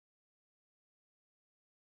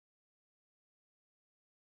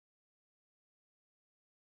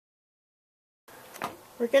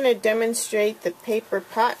We're going to demonstrate the paper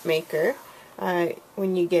pot maker.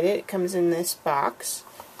 When you get it, it comes in this box.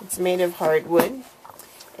 It's made of hardwood.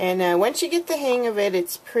 And once you get the hang of it,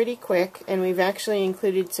 it's pretty quick, and we've actually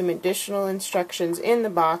included some additional instructions in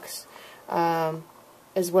the box,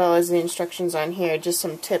 as well as the instructions on here, just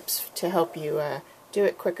some tips to help you do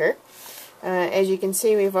it quicker. As you can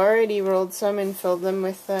see, we've already rolled some and filled them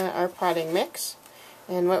with our potting mix.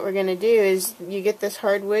 And what we're going to do is, you get this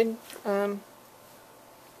hardwood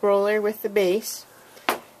roller with the base,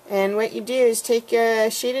 and what you do is take a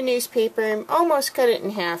sheet of newspaper and almost cut it in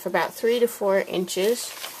half, about 3 to 4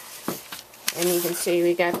 inches, and you can see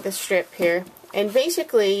we got the strip here. And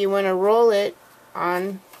basically you want to roll it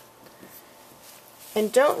on,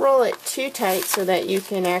 and don't roll it too tight so that you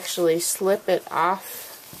can actually slip it off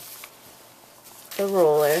the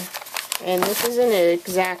roller. And this isn't an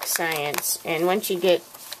exact science, and once you get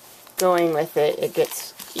going with it, it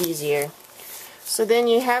gets easier. So then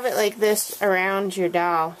you have it like this around your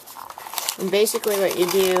doll, and basically what you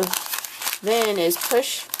do then is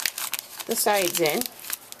push the sides in,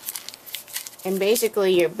 and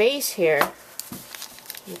basically your base here,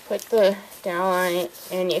 you put the doll on it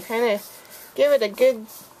and you kind of give it a good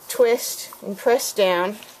twist and press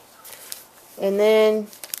down, and then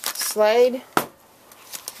slide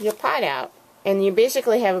your pot out. And you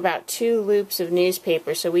basically have about 2 loops of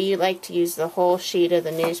newspaper, so we like to use the whole sheet of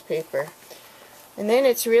the newspaper. And then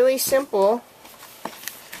it's really simple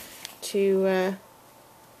to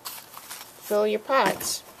fill your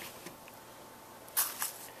pots.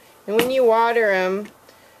 And when you water them,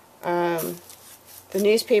 the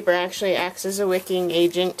newspaper actually acts as a wicking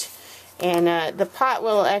agent, and the pot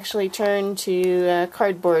will actually turn to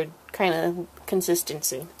cardboard kind of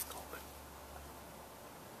consistency.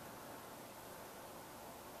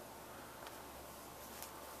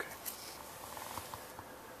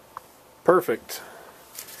 Perfect.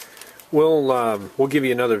 We'll give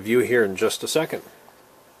you another view here in just a second.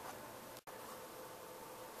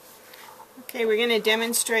 Okay, we're going to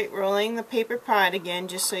demonstrate rolling the paper pot again,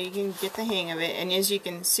 just so you can get the hang of it. And as you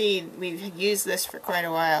can see, we've used this for quite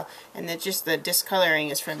a while, and that just the discoloring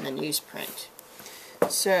is from the newsprint.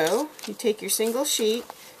 So you take your single sheet,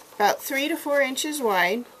 about 3 to 4 inches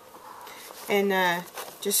wide, and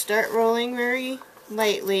just start rolling very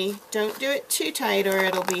lightly. Don't do it too tight, or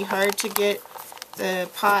it'll be hard to get the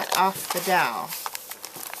pot off the dowel.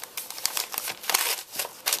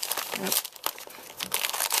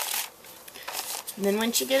 And then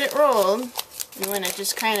once you get it rolled, you want to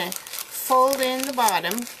just kind of fold in the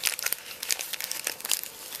bottom,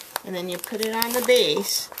 and then you put it on the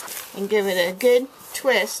base and give it a good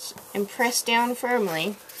twist and press down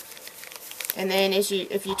firmly. And then if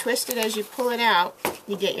you twist it as you pull it out,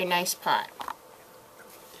 you get your nice pot.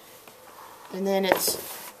 And then it's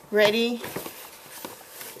ready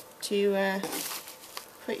to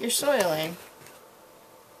put your soil in.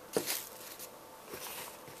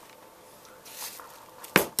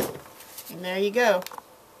 And there you go.